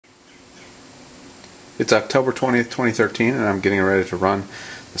It's October 20th, 2013, and I'm getting ready to run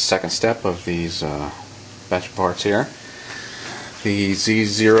the second step of these batch of parts here. The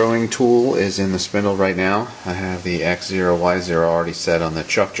Z-zeroing tool is in the spindle right now. I have the X0, Y0 already set on the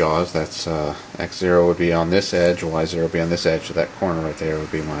chuck jaws. That's X0 would be on this edge, Y0 would be on this edge, so that corner right there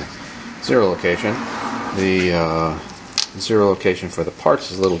would be my zero location. The zero location for the parts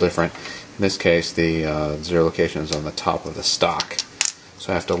is a little different. In this case, the zero location is on the top of the stock.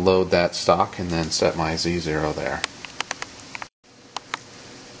 So I have to load that stock and then set my Z0 there.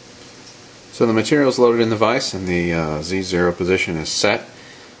 So the material is loaded in the vise and the Z0 position is set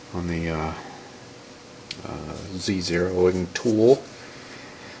on the Z0ing tool.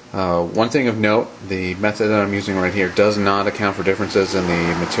 One thing of note, the method that I'm using right here does not account for differences in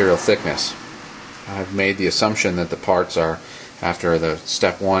the material thickness. I've made the assumption that the parts are, after the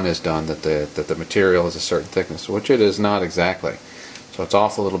step one is done, that the material is a certain thickness, which it is not exactly. So it's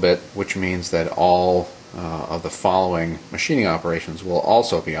off a little bit, which means that all of the following machining operations will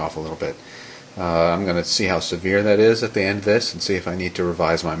also be off a little bit. I'm going to see how severe that is at the end of this and see if I need to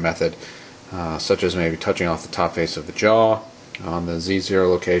revise my method, such as maybe touching off the top face of the jaw on the Z0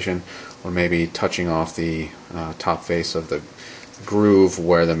 location, or maybe touching off the top face of the groove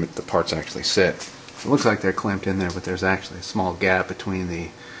where the parts actually sit. It looks like they're clamped in there, but there's actually a small gap between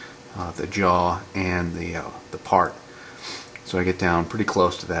the jaw and the part. So I get down pretty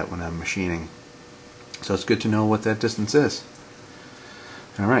close to that when I'm machining. So it's good to know what that distance is.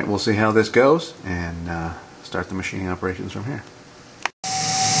 Alright, we'll see how this goes and start the machining operations from here.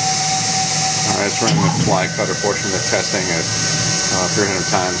 Alright, it's running the fly cutter portion of the testing at 300%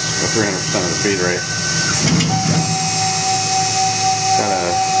 of the feed rate. Got a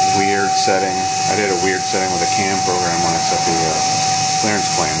weird setting. I did a weird setting with a cam program when I set the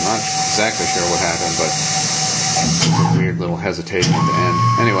clearance plane. I'm not exactly sure what happened, but a weird little hesitation at the end.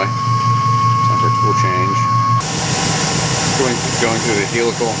 Anyway, time for a tool change. Going through the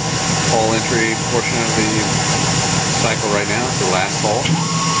helical hole entry portion of the cycle right now. It's the last hole.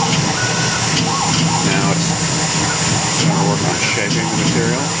 Now it's going to work on shaping the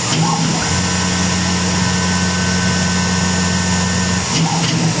material.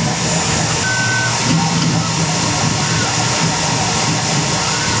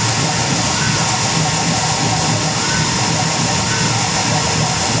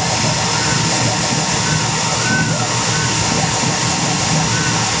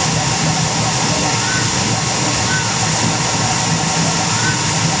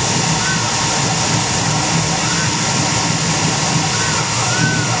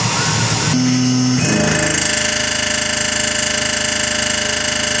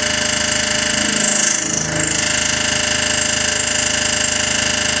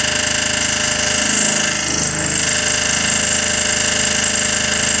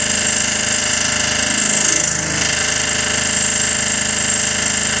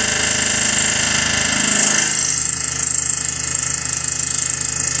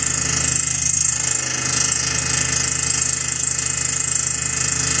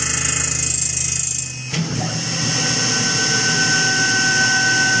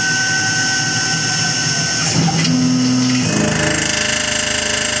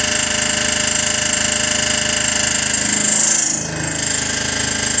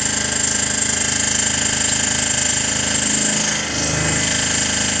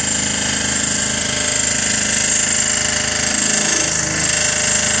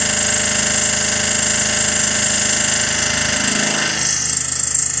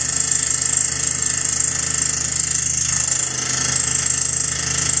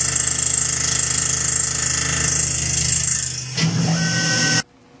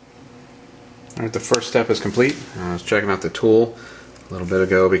 Alright, the first step is complete. I was checking out the tool a little bit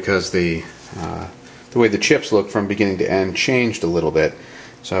ago because the way the chips look from beginning to end changed a little bit.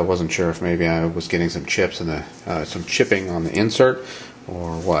 So I wasn't sure if maybe I was getting some chips in some chipping on the insert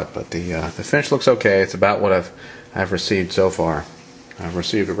or what. But the finish looks okay. It's about what I've received so far. I've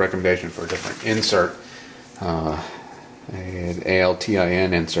received a recommendation for a different insert, an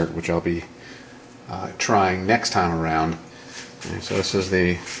AlTiN insert, which I'll be trying next time around. And so this is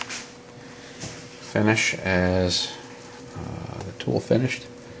the finish as the tool finished.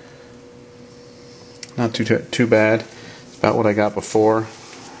 Not too bad. It's about what I got before.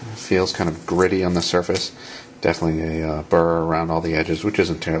 It feels kind of gritty on the surface. Definitely a burr around all the edges, which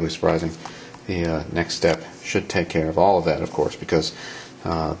isn't terribly surprising. The next step should take care of all of that, of course, because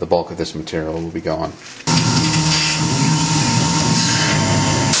the bulk of this material will be gone.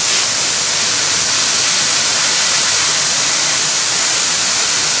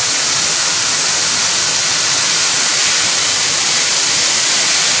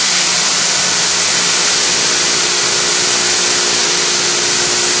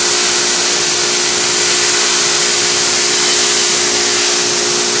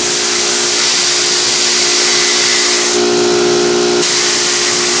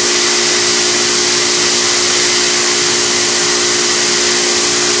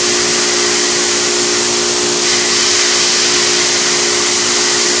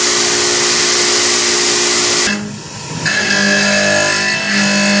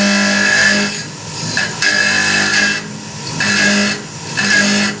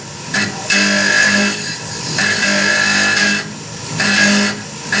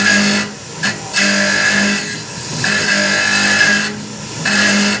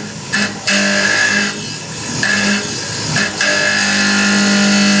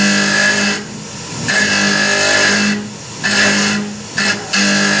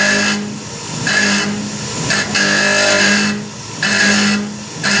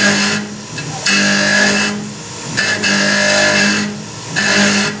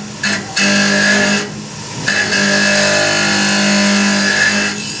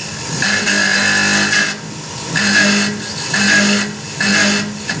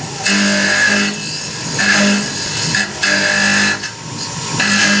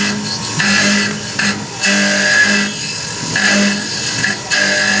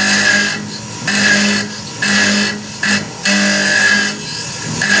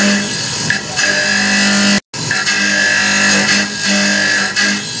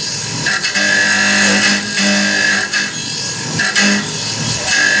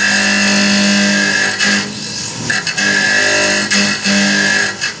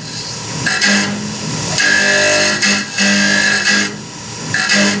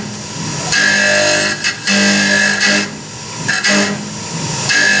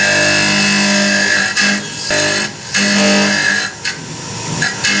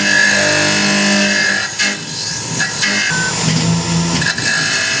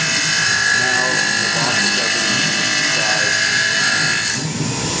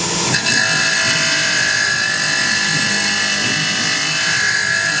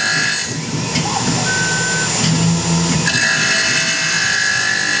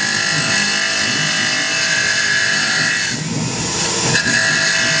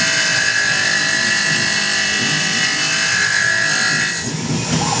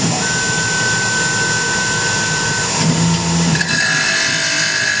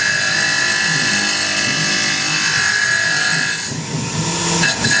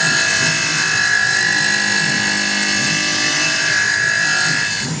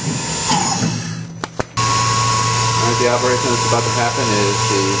 The operation that's about to happen is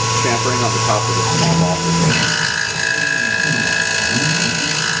the chamfering on the top of the small ball.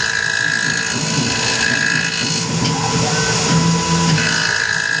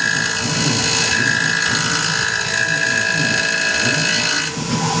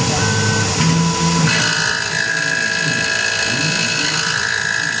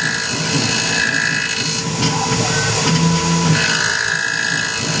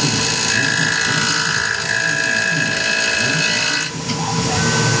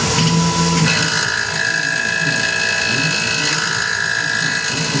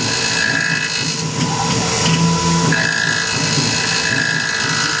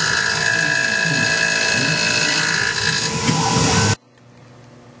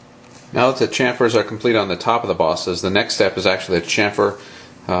 Now that the chamfers are complete on the top of the bosses, the next step is actually to chamfer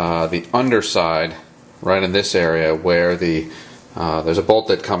the underside right in this area where there's a bolt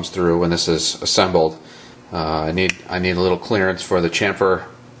that comes through when this is assembled. I need a little clearance for the chamfer,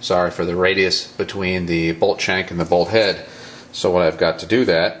 for the radius between the bolt shank and the bolt head. So what I've got to do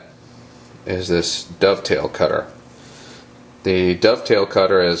that is this dovetail cutter. The dovetail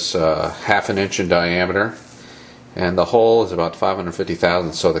cutter is ½ an inch in diameter, and the hole is about 550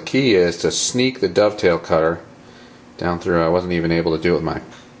 thousandths. So the key is to sneak the dovetail cutter down through. I wasn't even able to do it with my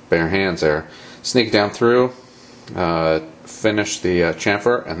bare hands there. Sneak it down through, finish the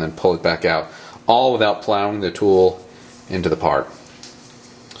chamfer, and then pull it back out, all without plowing the tool into the part.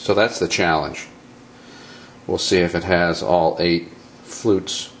 So that's the challenge. We'll see if it has all 8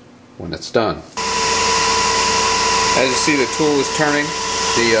 flutes when it's done. As you see, the tool is turning.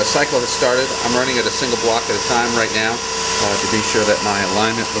 The cycle has started. I'm running at a single block at a time right now to be sure that my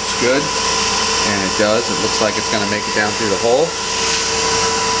alignment looks good, and it does. It looks like it's going to make it down through the hole.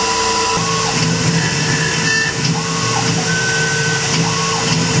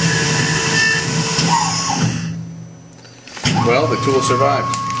 Well, the tool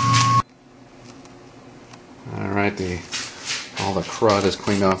survived. Alright, all the crud is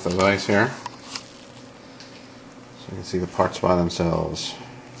cleaned off the vise here. So you can see the parts by themselves.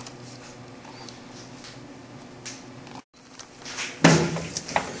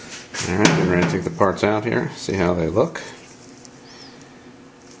 Alright, I'm ready to take the parts out here, see how they look.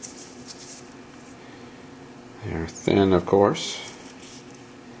 They're thin, of course.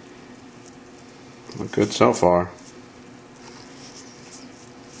 Look good so far.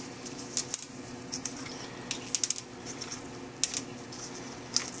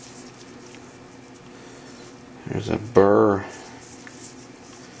 There's a burr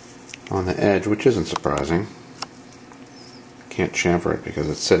on the edge, which isn't surprising. Can't chamfer it because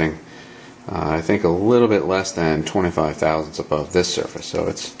it's sitting, I think, a little bit less than 25 thousandths above this surface, so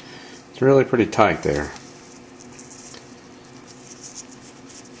it's really pretty tight there.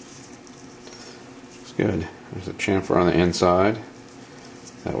 It's good. There's a chamfer on the inside.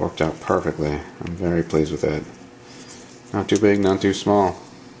 That worked out perfectly. I'm very pleased with that. Not too big, not too small.